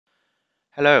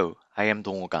Hello, I am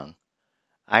Dongho.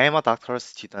 I am a doctoral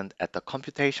student at the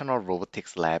Computational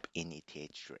Robotics Lab in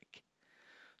ETH Zurich.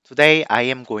 Today, I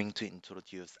am going to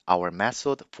introduce our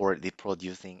method for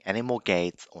reproducing animal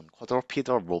gaits on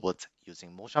quadrupedal robots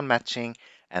using motion matching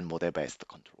and model-based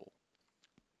control.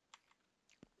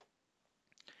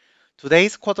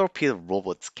 Today's quadrupedal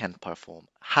robots can perform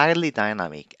highly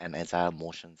dynamic and agile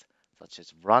motions such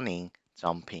as running,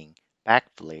 jumping,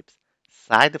 backflips,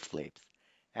 side flips,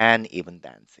 and even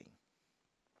dancing.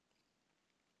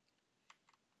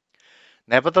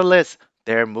 Nevertheless,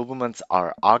 their movements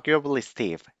are arguably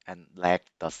stiff and lack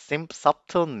the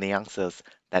subtle nuances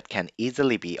that can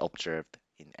easily be observed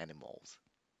in animals.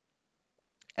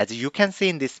 As you can see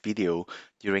in this video,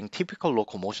 during typical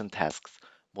locomotion tasks,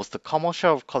 most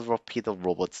commercial quadrupedal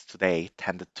robots today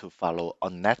tend to follow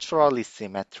unnaturally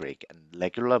symmetric and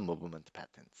regular movement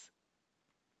patterns.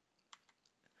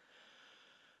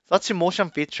 Such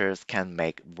motion features can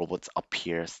make robots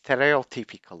appear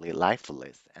stereotypically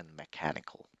lifeless and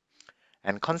mechanical.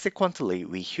 And consequently,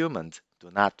 we humans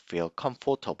do not feel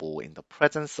comfortable in the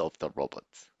presence of the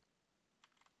robots.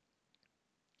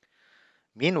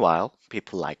 Meanwhile,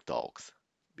 people like dogs.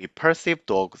 We perceive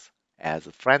dogs as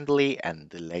friendly and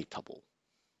relatable.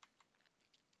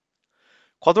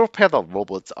 Quadrupedal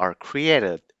robots are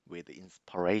created with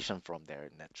inspiration from their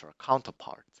natural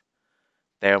counterparts.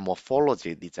 Their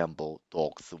morphology resembles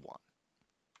dogs' one.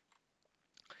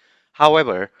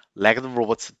 However, legged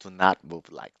robots do not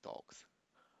move like dogs.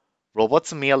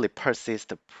 Robots merely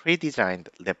persist pre-designed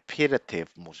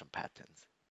repetitive motion patterns.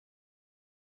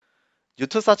 Due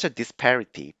to such a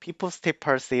disparity, people still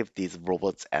perceive these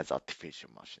robots as artificial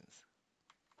machines.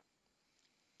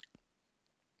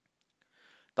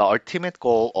 The ultimate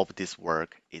goal of this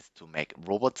work is to make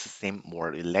robots seem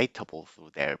more relatable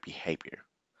through their behavior.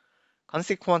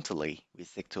 Consequently, we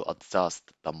seek to adjust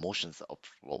the motions of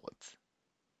robots.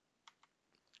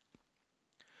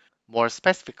 More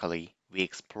specifically, we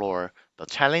explore the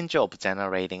challenge of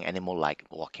generating animal-like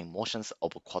walking motions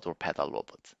of quadrupedal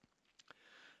robots.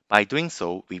 By doing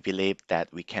so, we believe that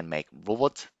we can make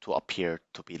robots to appear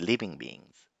to be living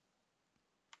beings.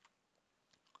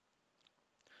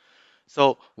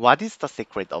 So, what is the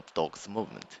secret of dogs'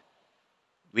 movement?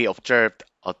 We observed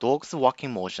a dog's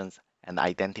walking motions and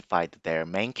identified their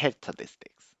main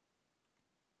characteristics.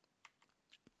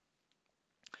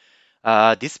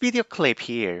 This video clip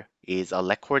here is a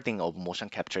recording of motion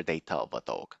capture data of a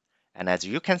dog. And as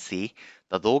you can see,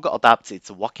 the dog adapts its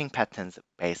walking patterns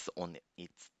based on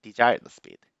its desired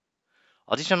speed.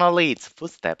 Additionally, its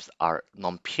footsteps are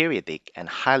non-periodic and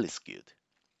highly skewed.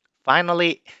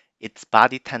 Finally, its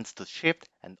body tends to shift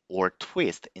and or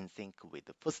twist in sync with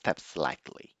the footsteps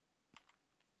slightly.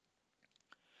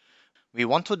 We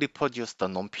want to reproduce the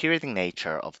non-periodic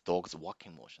nature of dogs'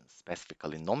 walking motions,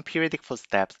 specifically non-periodic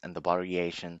footsteps and the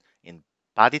variation in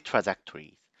body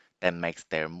trajectories that makes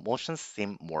their motions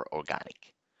seem more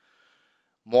organic.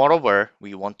 Moreover,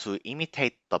 we want to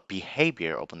imitate the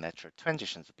behavior of natural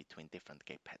transitions between different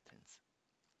gait patterns.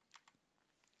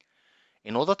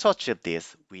 In order to achieve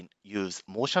this, we use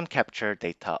motion capture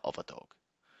data of a dog.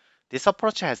 This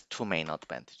approach has two main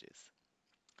advantages.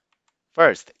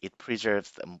 First, it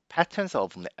preserves the patterns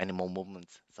of animal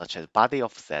movements, such as body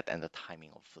offset and the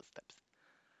timing of footsteps.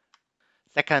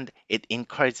 Second, it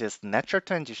encourages natural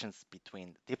transitions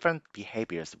between different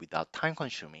behaviors without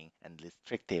time-consuming and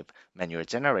restrictive manual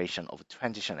generation of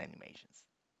transition animations.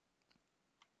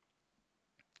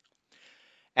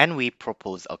 And we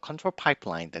propose a control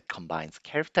pipeline that combines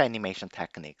character animation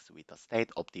techniques with a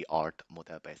state-of-the-art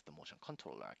model-based motion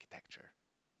controller architecture.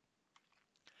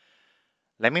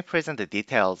 Let me present the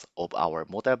details of our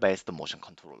model-based motion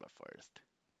controller first.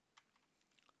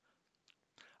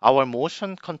 Our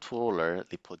motion controller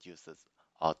reproduces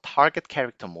a target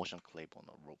character motion clip on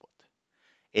a robot.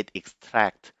 It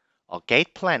extracts a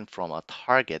gait plan from a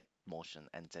target motion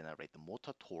and generates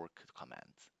motor torque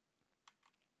commands.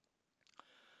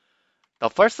 The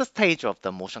first stage of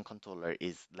the motion controller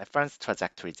is reference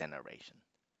trajectory generation.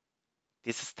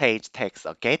 This stage takes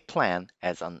a gait plan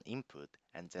as an input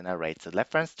and generates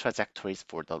reference trajectories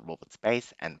for the robot's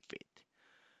base and feet.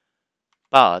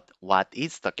 But what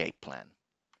is the gait plan?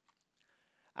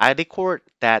 I record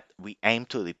that we aim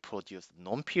to reproduce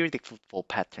non-periodic footfall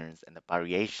patterns and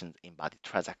variations in body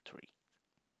trajectory.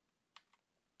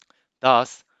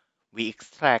 Thus, we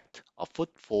extract a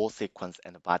footfall sequence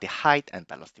and body height and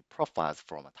velocity profiles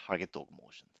from a target dog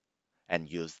motion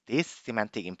and use this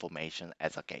semantic information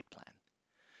as a gait plan.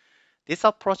 This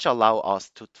approach allows us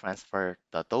to transfer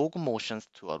the dog motions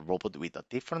to a robot with a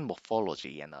different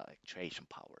morphology and actuation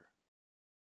power.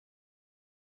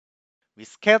 We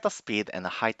scale the speed and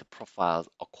height profiles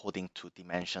according to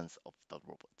dimensions of the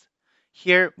robot.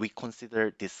 Here, we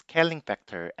consider this scaling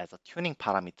factor as a tuning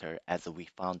parameter as we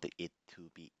found it to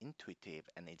be intuitive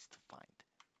and easy to find.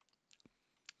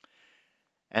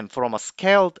 And from a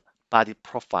scaled body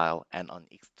profile and an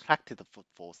extracted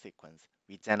footfall sequence,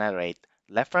 we generate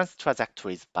reference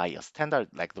trajectories by a standard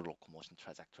leg locomotion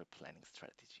trajectory planning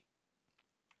strategy.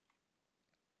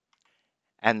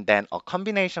 And then a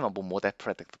combination of a model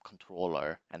predictive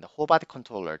controller and the whole body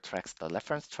controller tracks the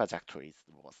reference trajectories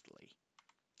robustly.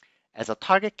 As a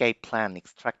target gate plan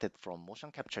extracted from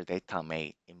motion capture data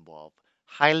may involve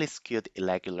highly skewed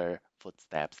irregular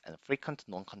footsteps and frequent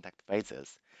non-contact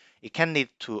phases, it can lead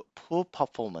to poor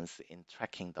performance in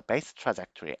tracking the base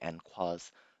trajectory and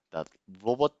cause the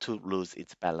robot to lose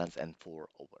its balance and fall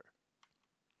over.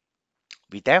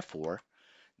 We therefore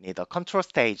need a control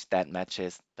stage that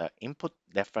matches the input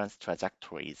reference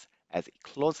trajectories as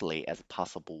closely as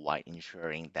possible while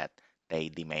ensuring that they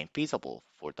remain feasible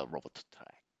for the robot to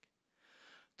track.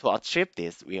 To achieve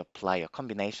this, we apply a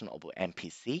combination of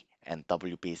MPC and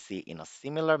WBC in a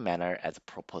similar manner as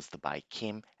proposed by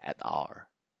Kim et al.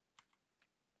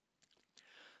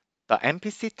 The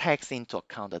MPC takes into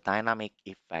account the dynamic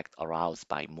effect aroused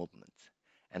by movement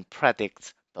and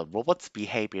predicts the robot's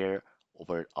behavior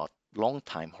over a long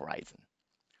time horizon.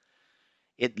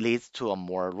 It leads to a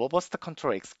more robust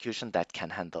control execution that can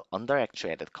handle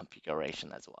under-actuated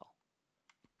configuration as well.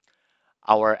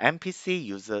 Our MPC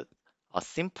uses a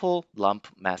simple lump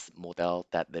mass model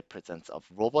that represents a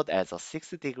robot as a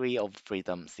 60 degree of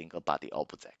freedom single body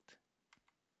object.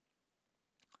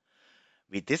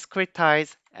 We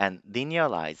discretize and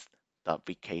linearize the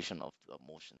application of the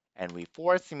motion, and we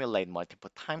forward simulate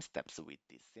multiple time steps with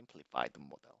this simplified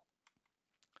model.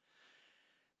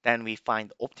 Then we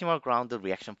find optimal ground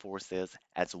reaction forces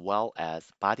as well as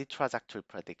body trajectory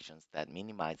predictions that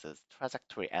minimizes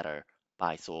trajectory error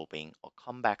by solving a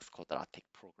convex quadratic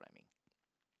programming.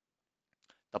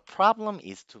 The problem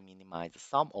is to minimize the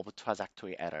sum of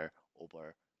trajectory error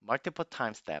over multiple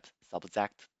time steps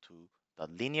subject to the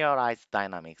linearized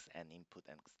dynamics and input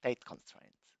and state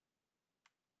constraints.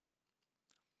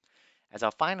 As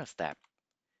our final step,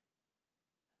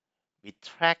 we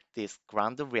track this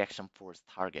ground reaction force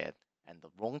target and the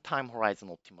long time horizon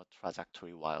optimal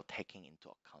trajectory while taking into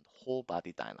account whole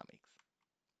body dynamics.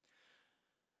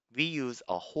 We use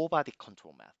a whole body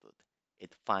control method.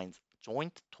 It finds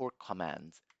joint torque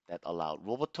commands that allow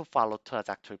robot to follow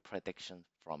trajectory prediction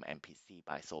from MPC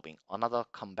by solving another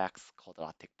convex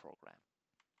quadratic program.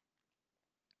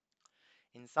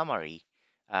 In summary,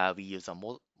 we use a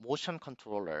motion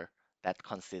controller that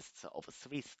consists of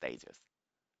three stages.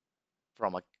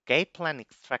 From a gate plan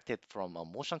extracted from a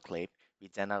motion clip, we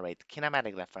generate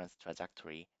kinematic reference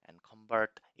trajectory and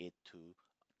convert it to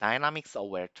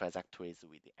dynamics-aware trajectories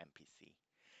with the MPC.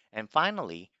 And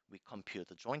finally, we compute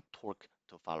the joint torque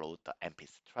to follow the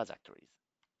MPC trajectories.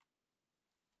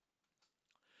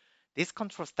 This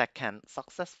control stack can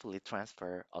successfully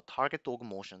transfer a target dog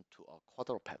motion to a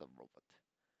quadrupedal robot.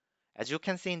 As you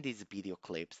can see in these video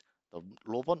clips, the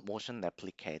robot motion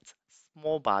replicates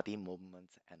small body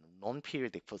movements and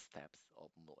non-periodic footsteps of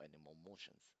animal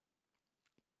motions.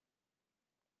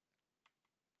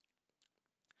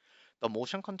 The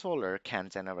motion controller can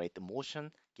generate the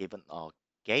motion given a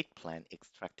gate plan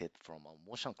extracted from a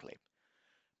motion clip,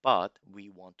 but we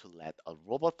want to let a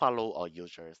robot follow a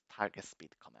user's target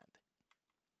speed command.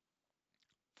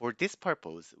 For this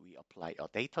purpose, we apply a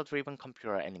data-driven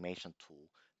computer animation tool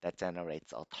that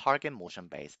generates a target motion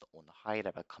based on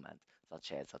high-level commands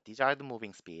such as a desired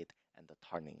moving speed and the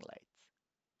turning rates.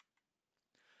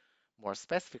 More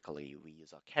specifically, we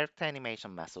use a character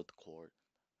animation method called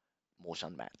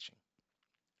motion matching.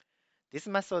 This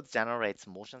method generates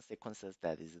motion sequences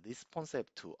that is responsive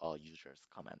to a user's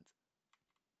command.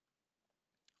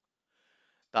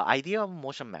 The idea of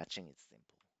motion matching is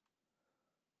simple.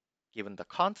 Given the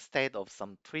current state of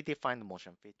some predefined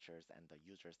motion features and the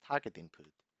user's target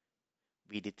input,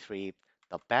 we retrieve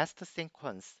the best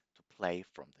sequence to play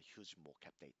from the huge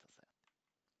mocap dataset.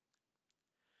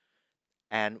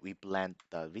 And we blend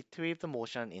the retrieved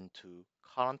motion into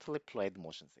currently played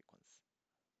motion sequence.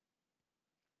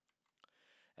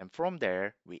 And from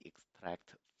there, we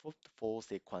extract footfall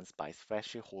sequence by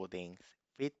especially holding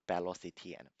feet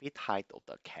velocity and feet height of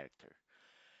the character.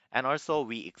 And also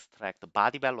we extract the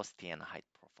body velocity and height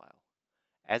profile.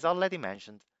 As already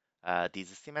mentioned, this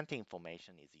semantic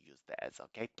information is used as a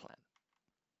gate plan.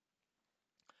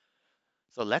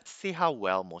 So let's see how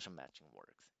well motion matching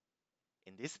works.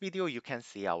 In this video, you can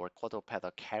see our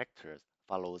quadrupedal character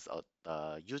follows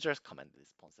the user's command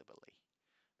responsibly.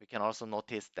 We can also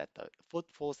notice that the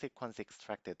footfall sequence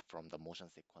extracted from the motion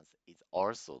sequence is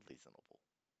also reasonable.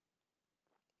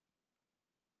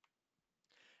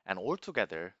 And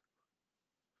altogether,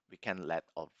 we can let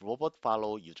a robot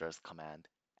follow user's command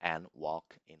and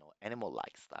walk in an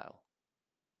animal-like style.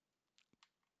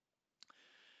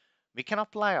 We can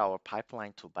apply our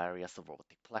pipeline to various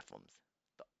robotic platforms.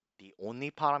 The only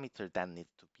parameter that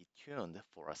needs to be tuned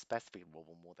for a specific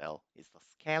robot model is the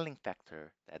scaling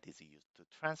factor that is used to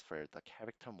transfer the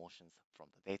character motions from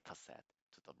the dataset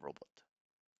to the robot.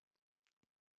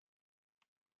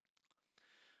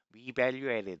 We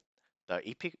evaluated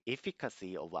the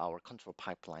efficacy of our control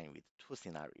pipeline with two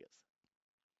scenarios.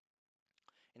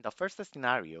 In the first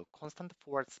scenario, constant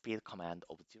forward speed command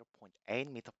of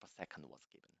 0.8 meter per second was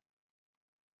given.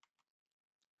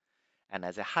 And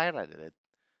as I highlighted,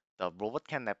 the robot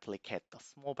can replicate the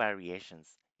small variations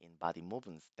in body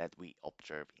movements that we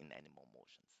observe in animal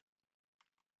motions.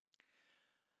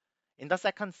 In the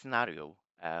second scenario,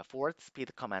 forward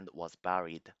speed command was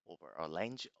varied over a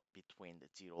range between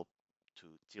 0 to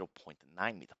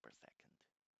 0.9 meter per second.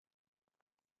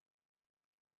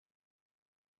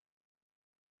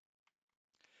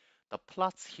 The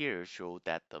plots here show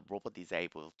that the robot is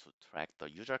able to track the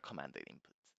user commanded inputs.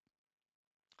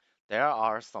 There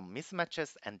are some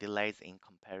mismatches and delays in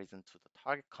comparison to the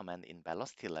target command in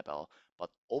velocity level, but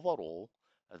overall,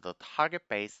 the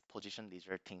target-based position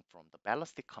resulting from the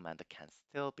velocity command can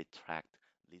still be tracked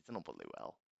reasonably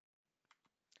well.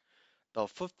 The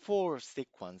footfall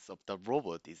sequence of the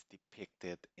robot is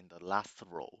depicted in the last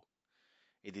row.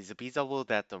 It is visible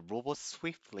that the robot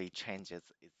swiftly changes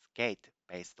its gait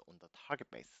based on the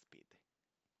target-based speed.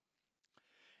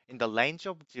 In the range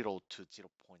of 0 to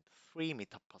 0.3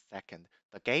 meter per second,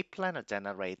 the gait planner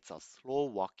generates a slow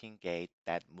walking gait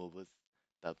that moves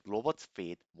the robot's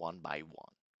feet one by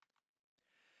one.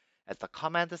 As the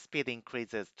command speed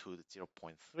increases to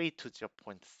 0.3 to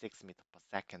 0.6 meter per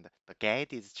second, the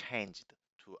gait is changed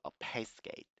to a pace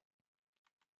gait.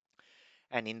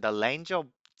 And in the range of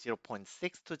 0.6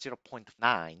 to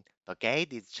 0.9, the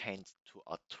gait is changed to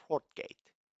a trot gait.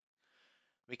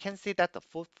 We can see that the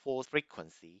footfall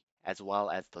frequency as well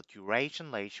as the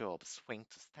duration ratio of swing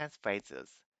to stance phases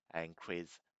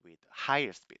increase with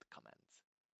higher speed commands.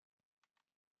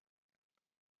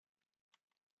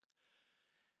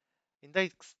 In the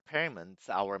experiments,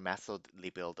 our method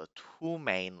revealed two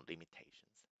main limitations.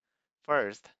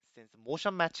 First, since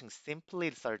motion matching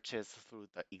simply searches through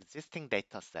the existing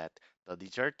dataset, the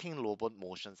resulting robot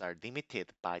motions are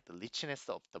limited by the richness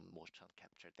of the motion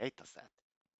capture dataset.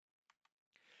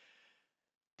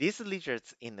 This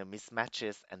results in the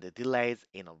mismatches and the delays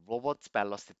in a robot's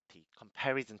velocity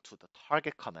comparison to the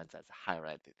target commands as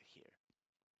highlighted here.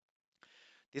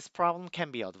 This problem can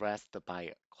be addressed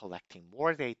by collecting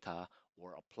more data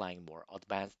or applying more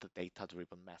advanced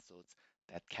data-driven methods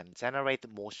that can generate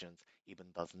motions even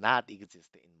does not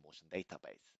exist in motion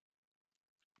database.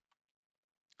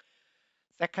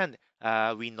 Second,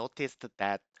 we noticed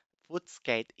that foot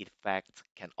skate effects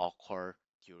can occur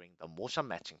during the motion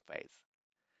matching phase.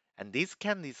 And this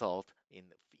can result in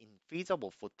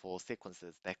infeasible footfall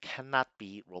sequences that cannot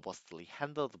be robustly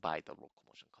handled by the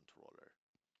locomotion controller.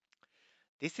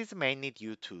 This is mainly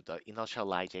due to the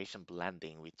initialization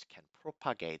blending, which can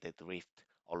propagate a drift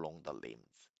along the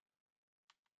limbs.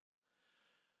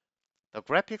 The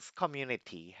graphics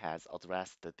community has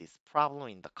addressed this problem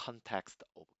in the context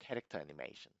of character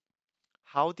animation.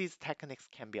 How these techniques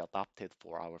can be adopted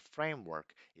for our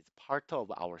framework is part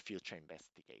of our future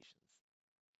investigations.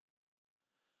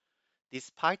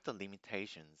 Despite the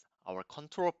limitations, our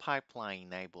control pipeline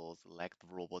enables legged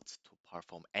robots to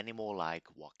perform animal-like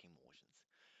walking motions.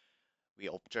 We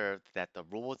observed that the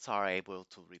robots are able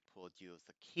to reproduce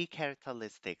the key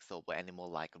characteristics of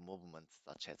animal-like movements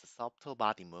such as subtle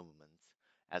body movements,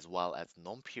 as well as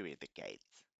non-periodic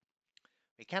gaits.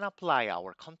 We can apply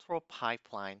our control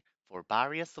pipeline for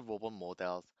various robot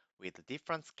models with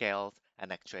different scales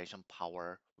and actuation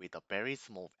power with a very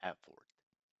small effort.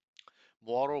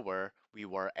 Moreover, we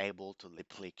were able to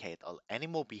replicate an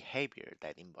animal behavior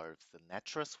that involves the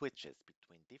natural switches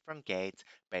between different gaits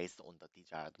based on the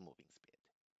desired moving speed.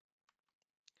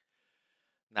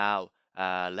 Now,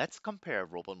 let's compare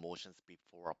robot motions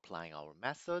before applying our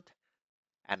method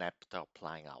and after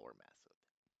applying our method.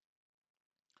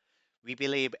 We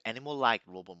believe animal-like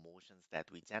robot motions that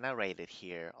we generated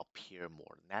here appear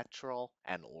more natural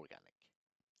and organic.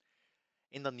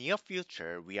 In the near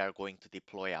future, we are going to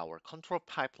deploy our control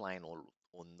pipeline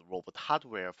on robot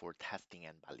hardware for testing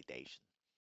and validation.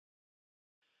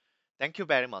 Thank you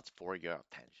very much for your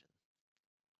attention.